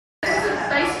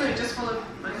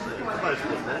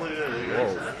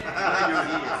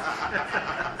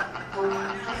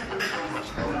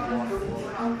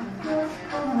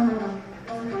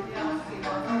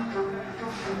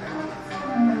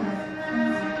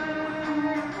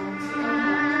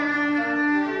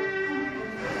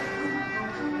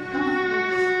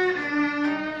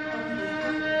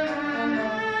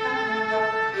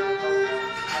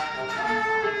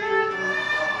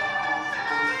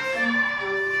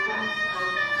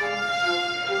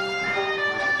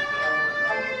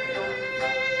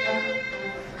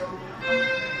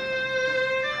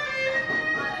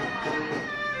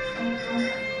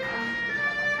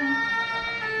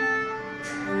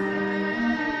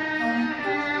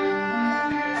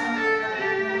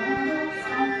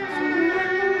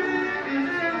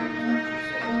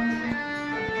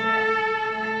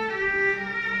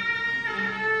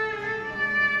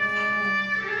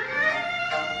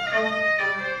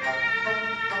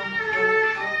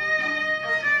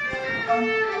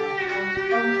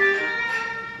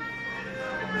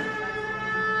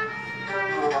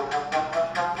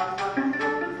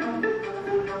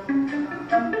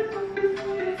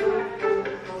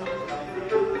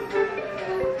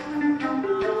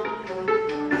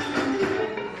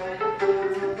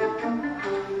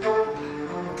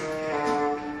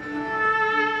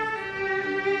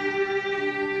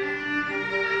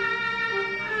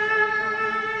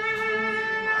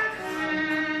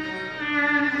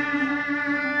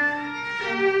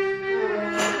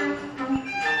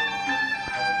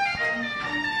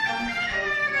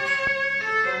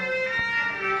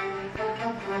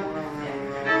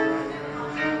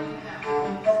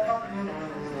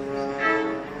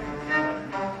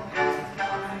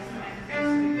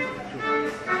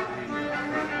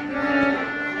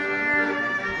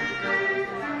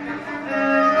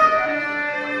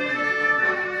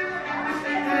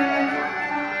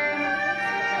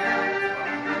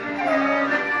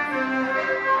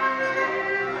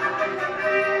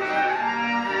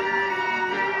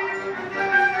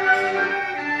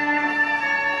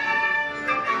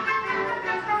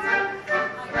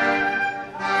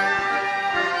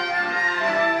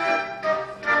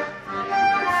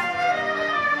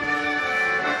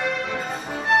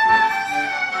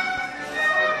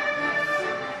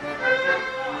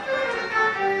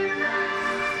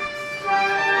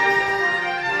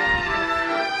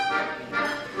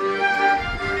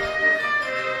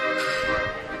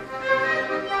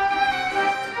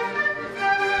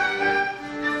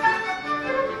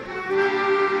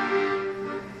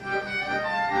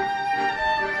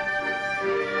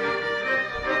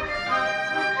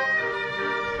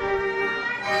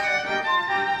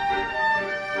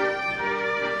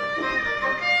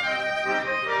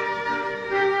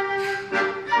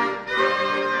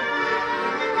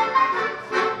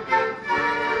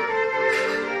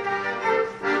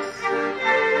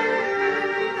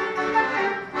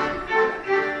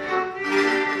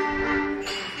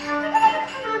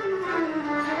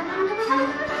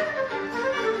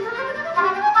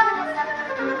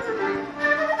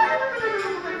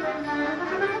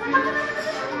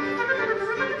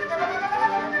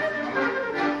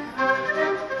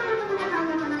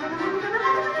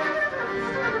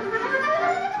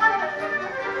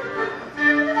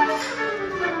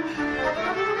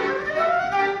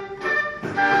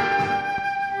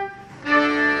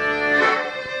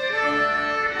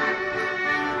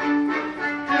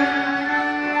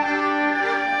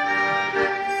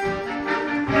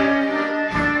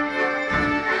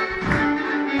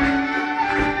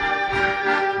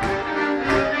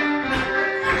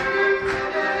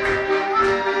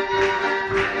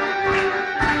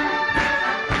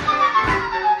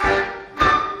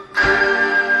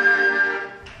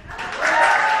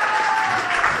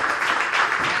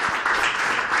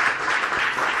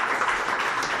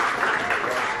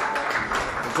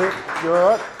You all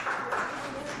right?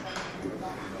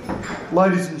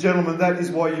 Ladies and gentlemen, that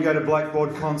is why you go to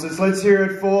Blackboard concerts. Let's hear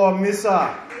it for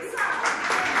Missa.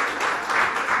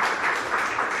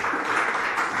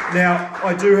 Now,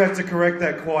 I do have to correct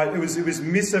that quite. It was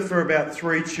Missa for about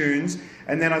 3 tunes,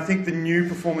 and then I think the new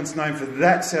performance name for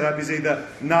that setup is either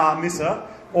Missa,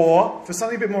 or, for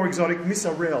something a bit more exotic,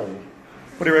 Narelle.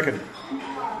 What do you reckon?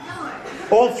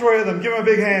 All 3 of them. Give them a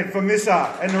big hand for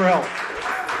Missa and Narelle.